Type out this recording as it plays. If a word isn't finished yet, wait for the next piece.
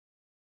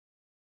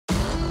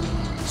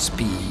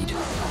Speed.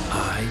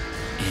 I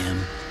am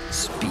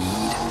speed.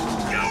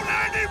 Yo,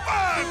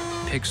 95!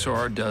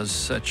 Pixar does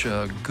such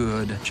a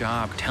good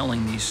job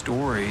telling these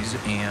stories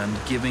and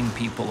giving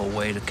people a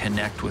way to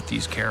connect with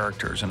these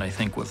characters. And I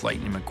think with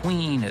Lightning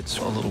McQueen, it's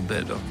a little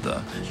bit of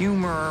the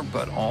humor,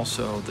 but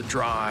also the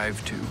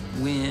drive to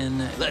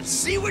win. Let's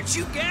see what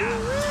you got.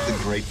 The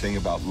great thing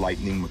about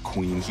Lightning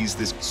McQueen, he's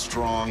this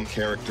strong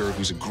character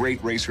who's a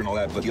great racer and all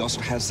that, but he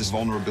also has this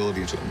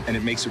vulnerability to him, and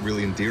it makes it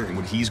really endearing.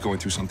 When he's going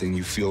through something,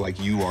 you feel like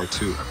you are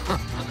too.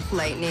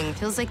 Lightning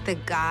feels like the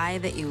guy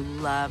that you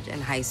loved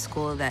in high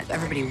school that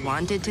everybody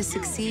wanted to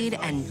succeed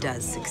and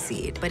does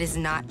succeed, but is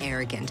not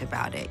arrogant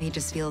about it. He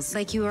just feels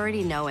like you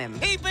already know him.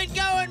 Keep it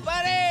going,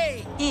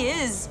 buddy! He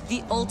is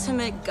the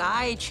ultimate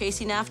guy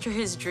chasing after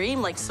his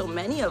dream like so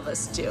many of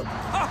us do.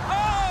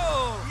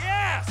 Ho-ho!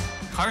 Yes!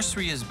 Cars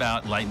 3 is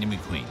about Lightning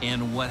McQueen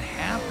and what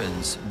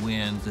happens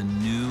when the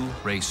new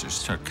racers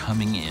start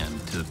coming in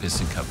to the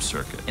Piston Cup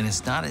circuit. And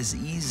it's not as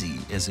easy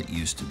as it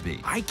used to be.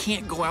 I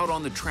can't go out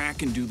on the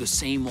track and do the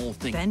same old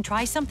thing. Then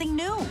try something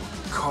new.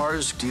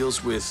 Cars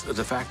deals with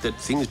the fact that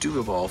things do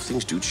evolve,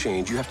 things do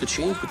change. You have to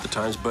change with the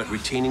times, but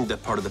retaining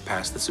that part of the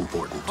past that's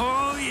important.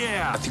 Oh,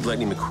 yeah. I think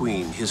Lightning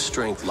McQueen, his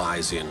strength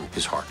lies in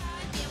his heart.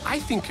 I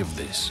think of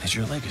this as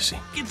your legacy.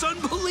 It's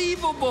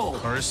unbelievable.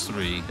 Cars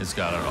 3 has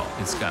got it all.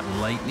 It's got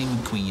Lightning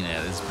McQueen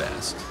at its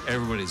best.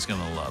 Everybody's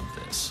gonna love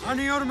this. On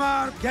the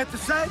automatic, get the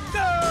set,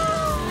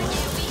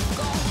 go!